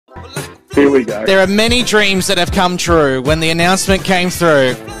Here we go. There are many dreams that have come true when the announcement came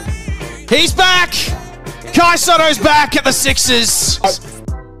through. He's back! Kai Sotto's back at the Sixers.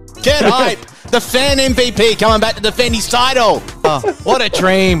 Get hype! The fan MVP coming back to defend his title. Oh, what a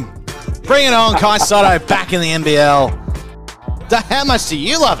dream. Bring it on, Kai Sotto back in the NBL. How much do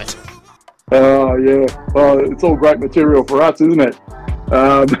you love it? Oh, yeah. Oh, it's all great material for us, isn't it?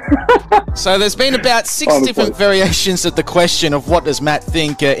 So there's been about 6 different variations of the question of what does Matt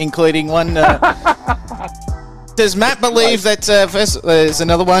think, including one... does Matt believe that... first, there's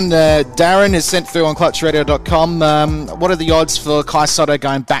another one. Darren has sent through on clutchradio.com. What are the odds for Kai Sotto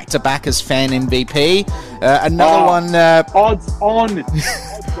going back-to-back as fan MVP? Another one... odds on.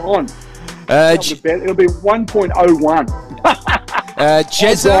 Odds on. It'll be 1.01.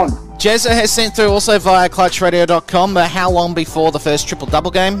 Jezza has sent through also via clutchradio.com how long before the first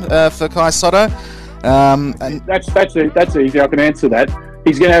triple-double game for Kai Sotto? That's easy. I can answer that.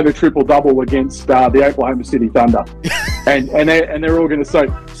 He's going to have a triple-double against the Oklahoma City Thunder. and they're all going to say,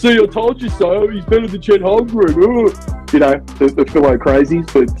 see, I told you so. He's better than Chet Holmgren. You know, the fellow crazies.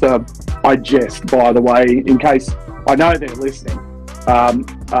 But I jest, by the way, in case I know they're listening.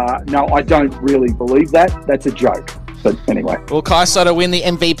 No, I don't really believe that. That's a joke. But anyway. Will Kai Sotto win the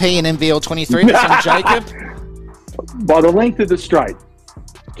MVP in NVL 23? That's from Jacob. By the length of the straight.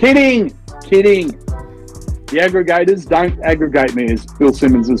 Kidding. The aggregators don't aggregate me, as Bill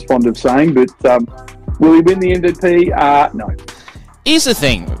Simmons is fond of saying. But will he win the MVP? No. Here's the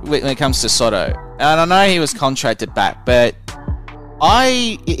thing when it comes to Sotto. And I know he was contracted back, but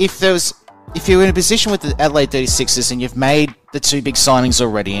if you're in a position with the Adelaide 36ers and you've made the 2 big signings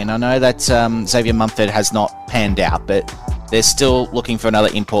already, and I know that Xavier Mumford has not panned out, but they're still looking for another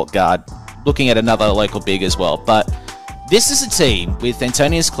import guard, looking at another local big as well. But this is a team with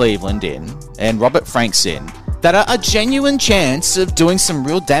Antonius Cleveland in and Robert Franks in that are a genuine chance of doing some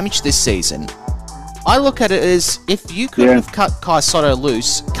real damage this season. I look at it as if you could have cut Kai Sotto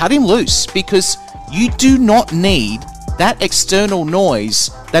loose, cut him loose, because you do not need that external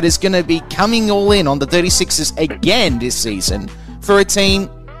noise that is going to be coming all in on the 36ers again this season for a team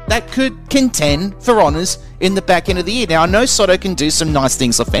that could contend for honours in the back end of the year. Now, I know Sotto can do some nice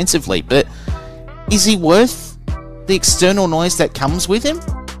things offensively, but is he worth the external noise that comes with him?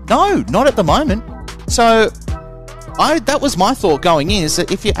 No, not at the moment. So, that was my thought going in, is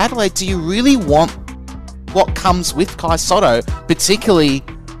that if you're Adelaide, do you really want what comes with Kai Sotto, particularly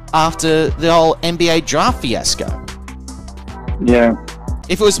after the whole NBA draft fiasco? Yeah.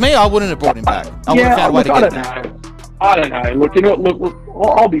 If it was me, I wouldn't have brought him back. I would have found a way to get him. I don't know. Look, look.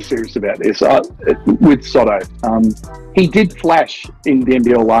 I'll be serious about this. With Sotto, he did flash in the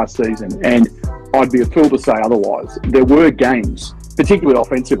NBL last season, and I'd be a fool to say otherwise. There were games, particularly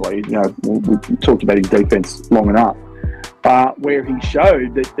offensively. You know, we talked about his defense long enough, where he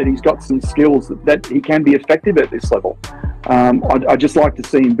showed that he's got some skills that he can be effective at this level. I'd just like to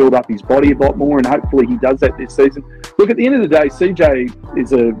see him build up his body a lot more, and hopefully he does that this season. Look, at the end of the day, CJ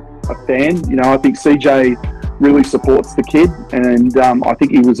is a fan. You know, I think CJ really supports the kid, and I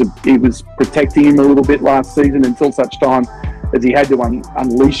think he was protecting him a little bit last season until such time as he had to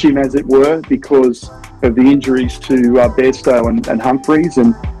unleash him, as it were, because of the injuries to Bairstow and Humphreys.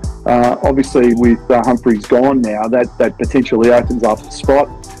 And obviously with Humphreys gone now, that potentially opens up a spot.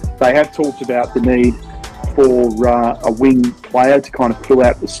 They have talked about the need for a wing player to kind of fill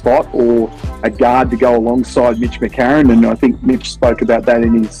out the spot, or a guard to go alongside Mitch McCarron, and I think Mitch spoke about that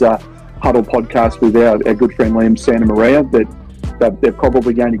in his Huddle podcast with our good friend Liam Santamaria, that they're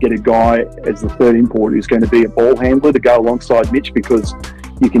probably going to get a guy as the third import who's going to be a ball handler to go alongside Mitch, because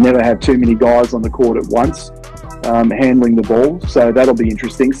you can never have too many guys on the court at once handling the ball. So that'll be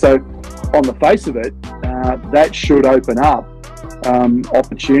interesting. So on the face of it, that should open up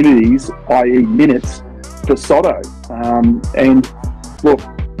opportunities, i.e. minutes, for Sotto. And look,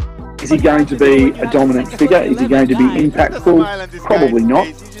 is he going to be a dominant figure? Is he going to be impactful? Probably not.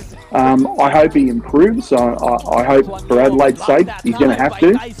 I hope he improves. I hope, for Adelaide's sake, he's going to have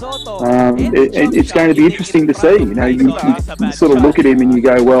to. It's going to be interesting to see. You know, you sort of look at him and you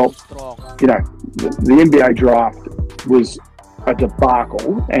go, well, you know, the NBA draft was a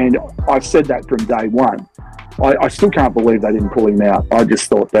debacle, and I've said that from day one. I still can't believe they didn't pull him out. I just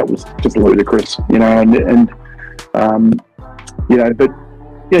thought that was just ludicrous, you know, and you know, but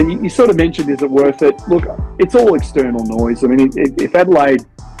yeah, you sort of mentioned, is it worth it? Look, it's all external noise. I mean, if Adelaide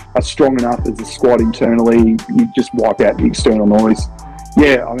are strong enough as a squad internally, you just wipe out the external noise.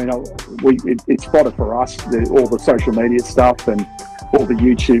 Yeah, I mean, it's fodder for us, all the social media stuff and all the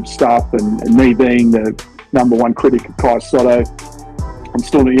YouTube stuff, and me being the #1 critic of Kai Sotto. I'm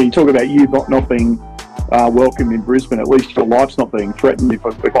still, you talk about you not being welcome in Brisbane. At least your life's not being threatened if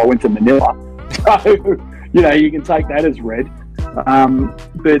I went to Manila. So, you can take that as read.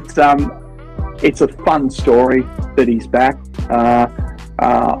 But it's a fun story that he's back.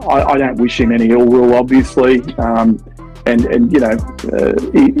 I don't wish him any ill will, obviously.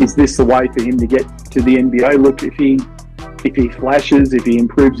 Is this the way for him to get to the NBA? Look, if he flashes, if he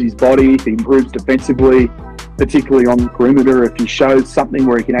improves his body, if he improves defensively, particularly on the perimeter, if he shows something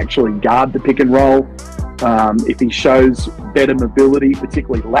where he can actually guard the pick and roll, if he shows better mobility,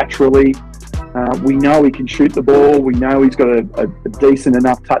 particularly laterally, we know he can shoot the ball. We know he's got a decent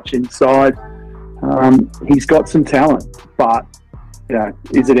enough touch inside. He's got some talent, but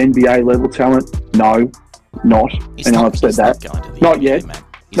is it NBA level talent? No, not. I've said that. Not yet.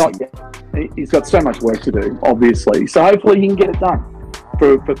 Not yet. He's got so much work to do, obviously. So hopefully he can get it done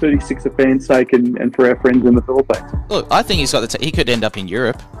for 36er fans' sake and for our friends in the Philippines. Look, I think he's got he could end up in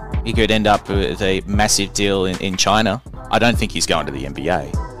Europe. He could end up with a massive deal in China. I don't think he's going to the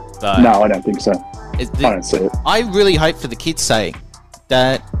NBA. But no, I don't think so. I don't see it. I really hope for the kid's sake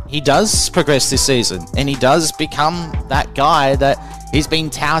that he does progress this season and he does become that guy that he's been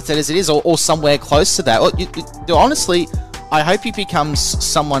touted as it is, or somewhere close to that. Honestly, I hope he becomes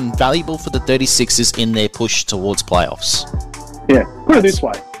someone valuable for the 36ers in their push towards playoffs. Yeah, put it this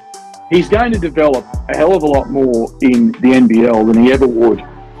way. He's going to develop a hell of a lot more in the NBL than he ever would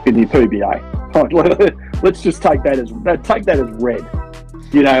in the PBA. Let's just take that as read.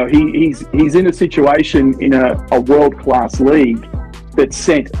 He's in a situation in a world-class league that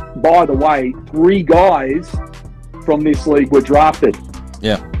sent, by the way, 3 guys from this league were drafted.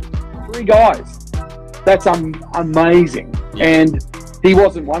 Yeah. 3 guys. That's amazing. Yeah. And he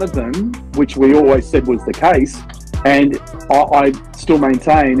wasn't one of them, which we always said was the case. And I still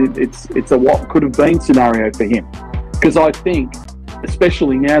maintain it's a what could have been scenario for him. Because I think,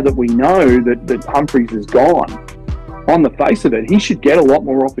 especially now that we know that Humphries is gone, on the face of it, he should get a lot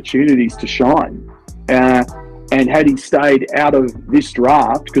more opportunities to shine. And had he stayed out of this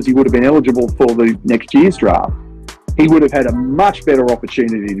draft, because he would have been eligible for the next year's draft, he would have had a much better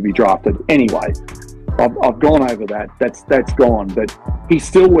opportunity to be drafted anyway. I've gone over that. That's gone. But he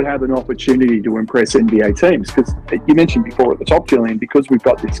still would have an opportunity to impress NBA teams, because you mentioned before at the top, Julian, because we've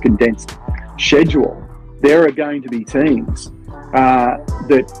got this condensed schedule, there are going to be teams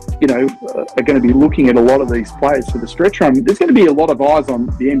that are going to be looking at a lot of these players for the stretch run. There's going to be a lot of eyes on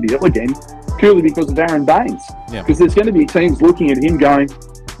the NBL again, purely because of Aaron Baines. Because there's going to be teams looking at him going,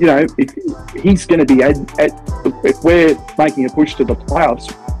 if he's going to be if we're making a push to the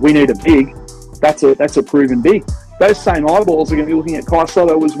playoffs, we need a big. That's a proven big. Those same eyeballs are going to be looking at Kai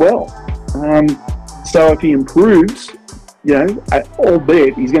Sotto as well. So if he improves,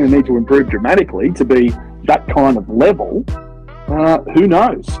 albeit he's going to need to improve dramatically to be that kind of level, who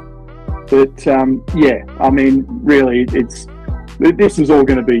knows? But really, this is all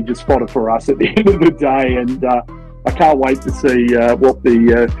going to be just fodder for us at the end of the day, and I can't wait to see what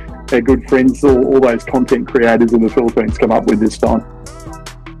our good friends, all those content creators in the Philippines come up with this time.